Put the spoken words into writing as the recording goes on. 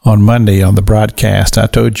on Monday on the broadcast, I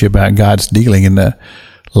told you about God's dealing in the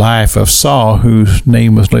life of Saul, whose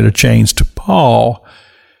name was later changed to Paul,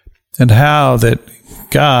 and how that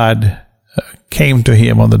God came to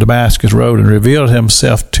him on the Damascus road and revealed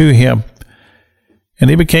himself to him, and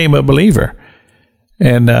he became a believer.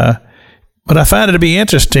 And but I find it to be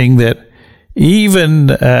interesting that even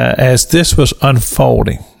as this was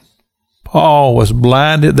unfolding, Paul was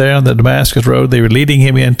blinded there on the Damascus road. They were leading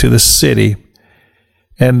him into the city,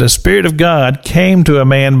 and the Spirit of God came to a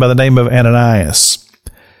man by the name of Ananias.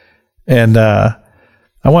 And I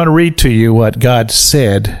want to read to you what God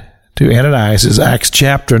said to Ananias. It's Acts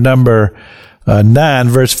chapter number 9,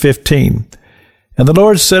 verse 15. And the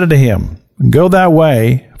Lord said unto him, Go thy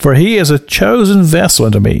way, for he is a chosen vessel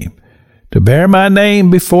unto me, to bear my name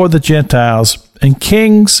before the Gentiles and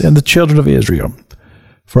kings and the children of Israel.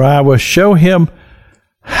 For I will show him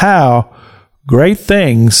how great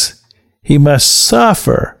things he must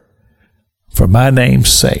suffer for my name's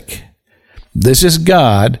sake. This is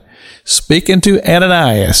God speaking to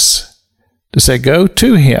Ananias to say, go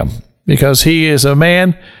to him, because he is a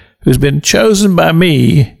man who's been chosen by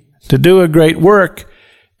me to do a great work,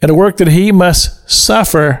 and a work that he must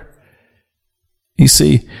suffer. You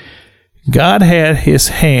see, God had his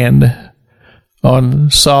hand on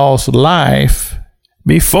Saul's life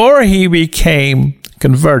before he became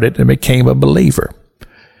converted and became a believer.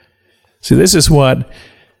 See, this is what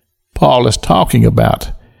Paul is talking about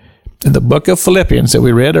in the book of Philippians that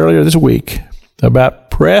we read earlier this week, about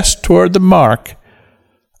press toward the mark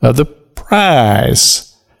of the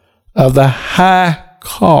prize of the high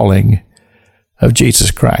calling of Jesus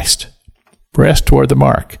Christ. Press toward the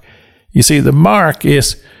mark. You see, the mark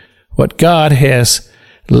is what God has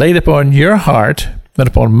laid upon your heart and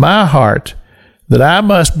upon my heart that I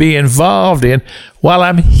must be involved in while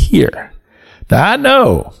I'm here. Now, I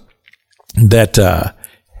know that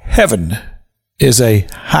heaven is a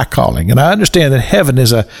high calling, and I understand that heaven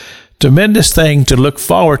is a tremendous thing to look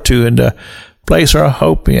forward to and to place our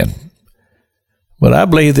hope in. But I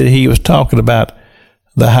believe that he was talking about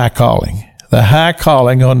the high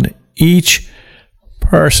calling on each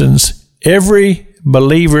person's, every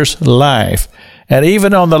believer's life, and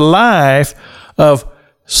even on the life of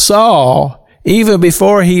Saul. Even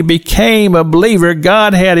before he became a believer,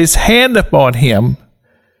 God had his hand upon him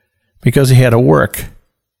because he had a work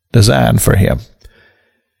designed for him.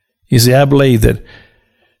 You see, I believe that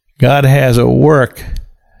God has a work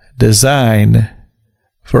designed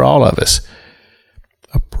for all of us.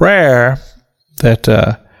 A prayer that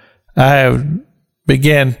I have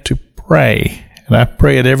began to pray, and I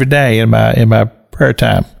pray it every day in my prayer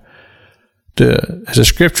time, as the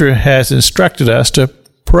Scripture has instructed us to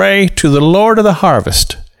pray to the Lord of the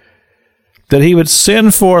harvest, that he would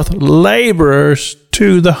send forth laborers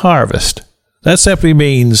to the harvest. That simply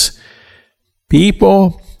means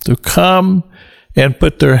people to come and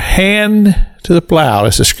put their hand to the plow,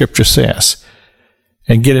 as the Scripture says,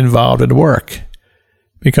 and get involved in the work.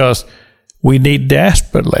 Because we need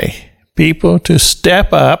desperately people to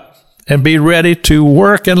step up and be ready to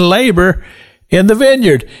work and labor in the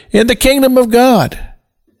vineyard, in the kingdom of God.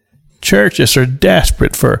 Churches are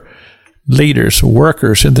desperate for leaders,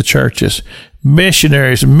 workers in the churches,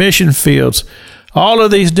 missionaries, mission fields, all of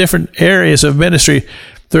these different areas of ministry.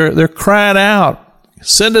 They're crying out,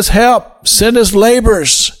 send us help, send us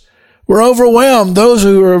laborers. We're overwhelmed. Those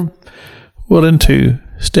who are willing to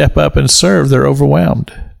step up and serve, they're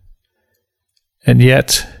overwhelmed. And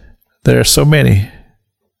yet, there are so many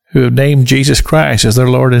who have named Jesus Christ as their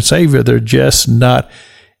Lord and Savior. They're just not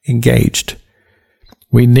engaged.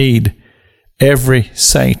 We need every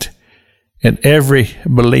saint and every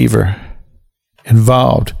believer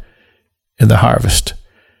involved in the harvest.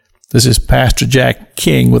 This is Pastor Jack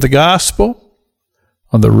King with the gospel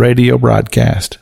on the radio broadcast.